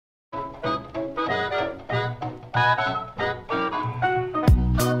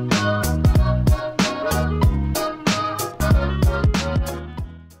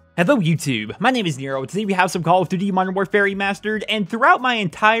Hello YouTube, my name is Nero. Today we have some Call of Duty Modern Warfare Remastered, and throughout my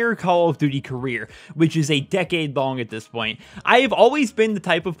entire Call of Duty career, which is a decade long at this point, I have always been the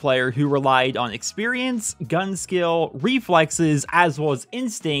type of player who relied on experience, gun skill, reflexes, as well as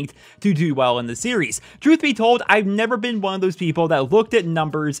instinct to do well in the series. Truth be told, I've never been one of those people that looked at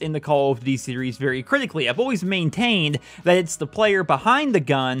numbers in the Call of Duty series very critically. I've always maintained that it's the player behind the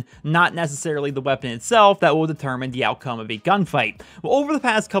gun, not necessarily the weapon itself, that will determine the outcome of a gunfight. Well, over the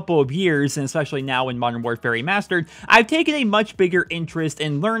past couple of years, and especially now in Modern Warfare Remastered, I've taken a much bigger interest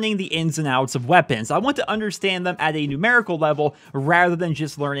in learning the ins and outs of weapons. I want to understand them at a numerical level rather than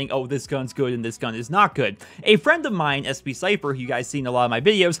just learning, oh, this gun's good and this gun is not good. A friend of mine, SP Cypher, who you guys see in a lot of my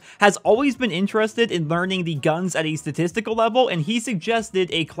videos, has always been interested in learning the guns at a statistical level, and he suggested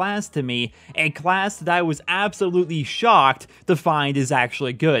a class to me, a class that I was absolutely shocked to find is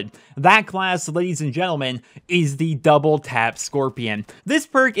actually good. That class, ladies and gentlemen, is the Double Tap Skorpion. This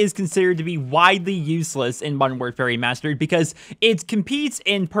perk is considered to be widely useless in Modern Warfare Remastered because it competes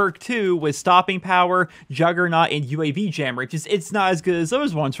in perk 2 with Stopping Power, Juggernaut, and UAV Jammer. It's not as good as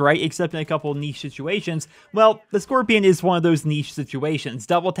those ones, right? Except in a couple niche situations. Well, the Skorpion is one of those niche situations.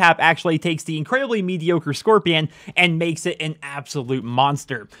 Double Tap actually takes the incredibly mediocre Skorpion and makes it an absolute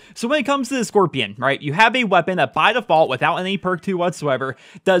monster. So when it comes to the Skorpion, right, you have a weapon that by default, without any perk 2 whatsoever,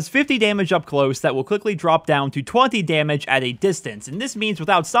 does 50 damage up close that will quickly drop down to 20 damage at a distance. And this means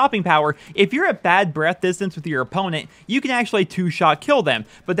without Stopping Power, if you're at bad breath distance with your opponent, you can actually 2-shot kill them,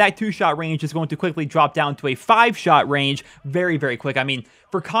 but that 2-shot range is going to quickly drop down to a 5-shot range very, very quick. I mean,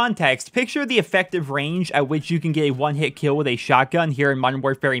 for context, picture the effective range at which you can get a one-hit kill with a shotgun here in Modern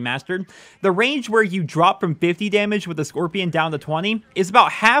Warfare Remastered. The range where you drop from 50 damage with a Skorpion down to 20 is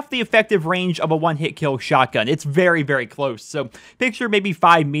about half the effective range of a one-hit kill shotgun. It's very, very close. So picture maybe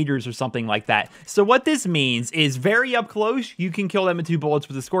 5 meters or something like that. So what this means is very up close, you can kill them in 2 bullets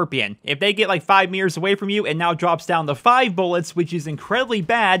with a Skorpion. If they get like 5 meters away from you, it now drops down to 5 bullets, which is incredibly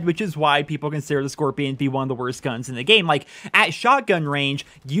bad, which is why people consider the Skorpion to be one of the worst guns in the game. Like, at shotgun range,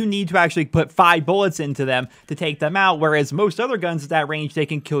 you need to actually put 5 bullets into them to take them out, whereas most other guns at that range, they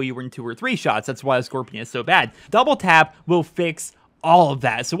can kill you in 2 or 3 shots. That's why the Skorpion is so bad. Double Tap will fix all of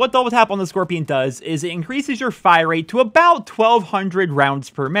that. So what Double Tap on the Skorpion does is it increases your fire rate to about 1,200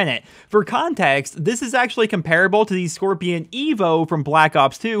 rounds per minute. For context, this is actually comparable to the Skorpion Evo from Black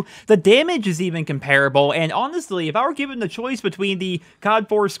Ops 2. The damage is even comparable, and honestly, if I were given the choice between the COD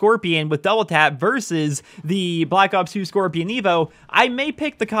 4 Skorpion with Double Tap versus the Black Ops 2 Skorpion Evo, I may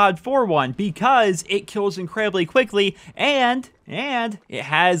pick the COD 4 one because it kills incredibly quickly and it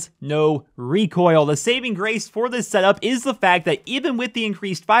has no recoil. The saving grace for this setup is the fact that even with the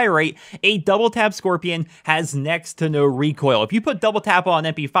increased fire rate, a Double Tap Skorpion has next to no recoil. If you put Double Tap on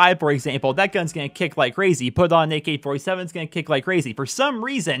an MP5, for example, that gun's going to kick like crazy. Put it on an AK-47, it's going to kick like crazy. For some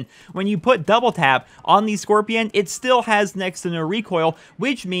reason, when you put Double Tap on the Skorpion, it still has next to no recoil,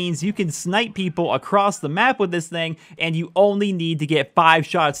 which means you can snipe people across the map with this thing, and you only need to get 5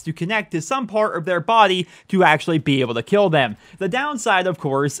 shots to connect to some part of their body to actually be able to kill them. The downside, of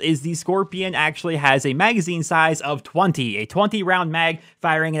course, is the Skorpion actually has a magazine size of 20. A 20-round mag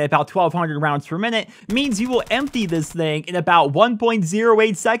firing at about 1,200 rounds per minute means you will empty this thing in about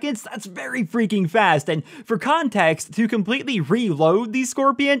 1.08 seconds. That's very freaking fast. And for context, to completely reload the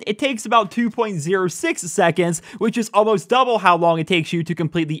Skorpion, it takes about 2.06 seconds, which is almost double how long it takes you to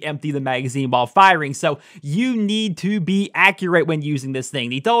completely empty the magazine while firing. So you need to be accurate when using this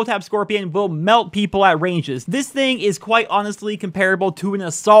thing. The Double Tap Skorpion will melt people at ranges. This thing is quite honestly comparable to an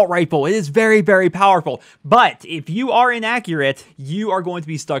assault rifle. It is very, very powerful. But if you are inaccurate, you are going to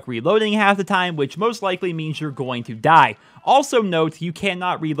be stuck reloading half the time, which most likely means you're going to die. Also note, you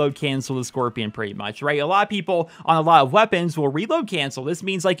cannot reload cancel the Skorpion pretty much, right? A lot of people on a lot of weapons will reload cancel. This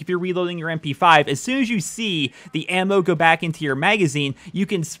means like if you're reloading your MP5, as soon as you see the ammo go back into your magazine, you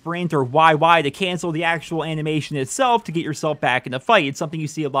can sprint or YY to cancel the actual animation itself to get yourself back in the fight. It's something you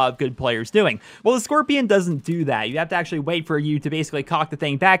see a lot of good players doing. Well, the Skorpion doesn't do that. You have to actually wait for you to basically cock the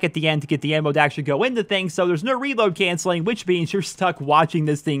thing back at the end to get the ammo to actually go into things, so there's no reload canceling, which means you're stuck watching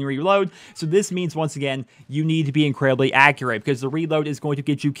this thing reload. So this means, once again, you need to be incredibly accurate because the reload is going to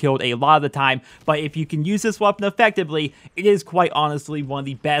get you killed a lot of the time. But if you can use this weapon effectively, it is quite honestly one of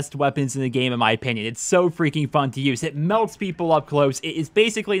the best weapons in the game in my opinion. It's so freaking fun to use. It melts people up close. It is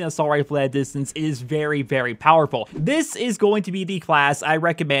basically an assault rifle at a distance. It is very, very powerful. This is going to be the class I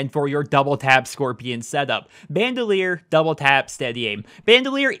recommend for your Double Tap Skorpion setup. Bandolier, Double tap, steady aim.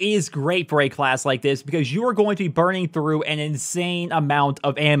 Bandolier is great for a class like this because you are going to be burning through an insane amount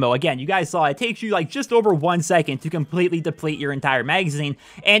of ammo. Again, you guys saw it takes you like just over 1 second to completely deplete your entire magazine,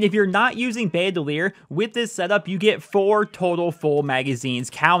 and if you're not using Bandolier, with this setup, you get 4 total full magazines,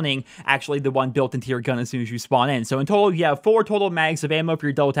 counting actually the one built into your gun as soon as you spawn in. So in total, you have 4 total mags of ammo for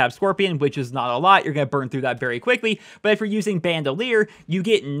your Double Tap Skorpion, which is not a lot. You're going to burn through that very quickly, but if you're using Bandolier, you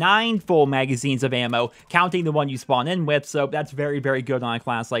get 9 full magazines of ammo, counting the one you spawn in with, so that's very, very good on a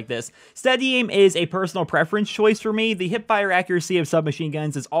class like this. Steady aim is a personal preference choice for me. The hipfire accuracy of submachine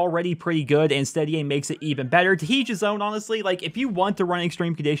guns is already pretty good, and steady aim makes it even better. To each his own, honestly. Like, if you want to run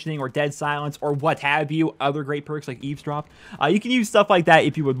extreme conditioning or dead silence or what have you, other great perks like eavesdrop, you can use stuff like that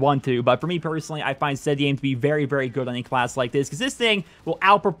if you would want to, but for me personally, I find steady aim to be very, very good on a class like this, because this thing will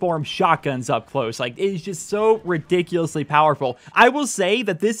outperform shotguns up close. Like, it is just so ridiculously powerful. I will say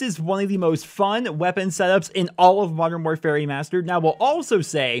that this is one of the most fun weapon setups in all of Modern Warfare Remastered. Now, we'll also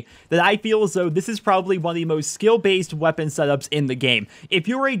say that I feel as though this is probably one of the most skill-based weapon setups in the game. If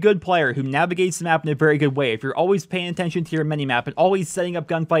you're a good player who navigates the map in a very good way, if you're always paying attention to your minimap and always setting up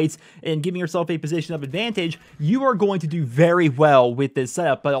gunfights and giving yourself a position of advantage, you are going to do very well with this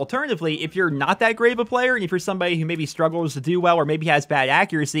setup. But alternatively, if you're not that great of a player, and if you're somebody who maybe struggles to do well or maybe has bad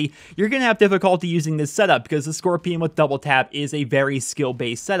accuracy, you're going to have difficulty using this setup, because the Skorpion with double tap is a very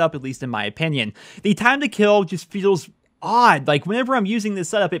skill-based setup, at least in my opinion. The time to kill just feels odd. Like, whenever I'm using this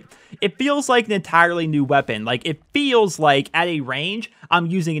setup, it feels like an entirely new weapon. Like, it feels like at a range, I'm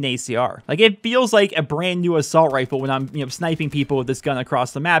using an ACR. Like, it feels like a brand new assault rifle when I'm, sniping people with this gun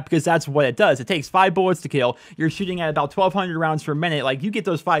across the map, because that's what it does. It takes 5 bullets to kill. You're shooting at about 1,200 rounds per minute. Like, you get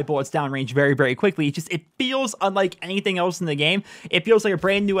those 5 bullets downrange very, very quickly. It feels unlike anything else in the game. It feels like a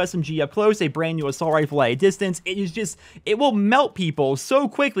brand new SMG up close, a brand new assault rifle at a distance. It will melt people so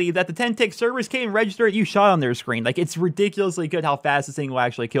quickly that the 10-tick servers can't even register you shot on their screen. Like, it's ridiculously good how fast this thing will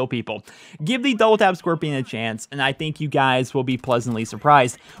actually kill people. Give the Double Tap Skorpion a chance, and I think you guys will be pleasantly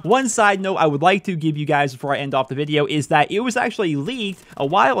surprised. One side note I would like to give you guys before I end off the video is that it was actually leaked a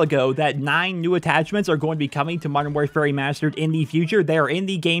while ago that 9 new attachments are going to be coming to Modern Warfare Remastered in the future. They are in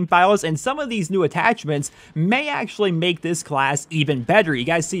the game files, and some of these new attachments may actually make this class even better. You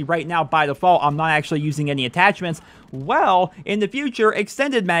guys see right now, by default, I'm not actually using any attachments. Well, in the future,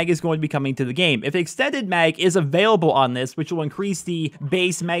 Extended Mag is going to be coming to the game. If Extended Mag is available on this, which will increase the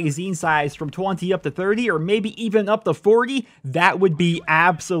base magazine size from 20 up to 30, or maybe even up to 40, that would be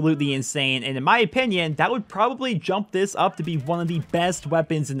absolutely insane. And in my opinion, that would probably jump this up to be one of the best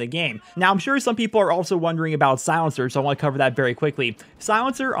weapons in the game. Now, I'm sure some people are also wondering about Silencer, so I want to cover that very quickly.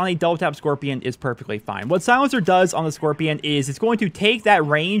 Silencer on a Double Tap Skorpion is perfectly fine. What Silencer does on the Skorpion is it's going to take that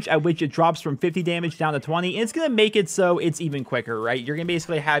range at which it drops from 50 damage down to 20, and it's going to make it so it's even quicker, right? You're going to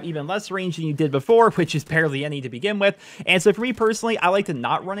basically have even less range than you did before, which is barely any to begin with. And so for me personally, I like to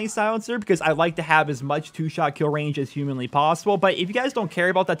not run a Silencer because I like to have as much 2-shot kill range as humanly possible. But if you guys don't care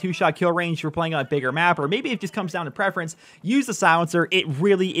about that 2-shot kill range, you're playing on a bigger map, or maybe it just comes down to preference, use the Silencer. It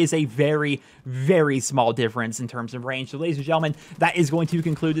really is a very, very small difference in terms of range. So ladies and gentlemen, that is going to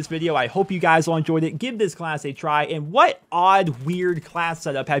conclude this video. I hope you guys all enjoyed it. Give this class a try. And what odd, weird class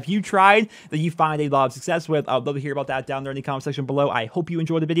setup have you tried that you find a lot of success with? I'd love to hear about that down there in the comment section below. I hope you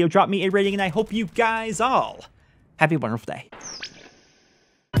enjoyed the video. Drop me a rating, and I hope you guys all have a wonderful day.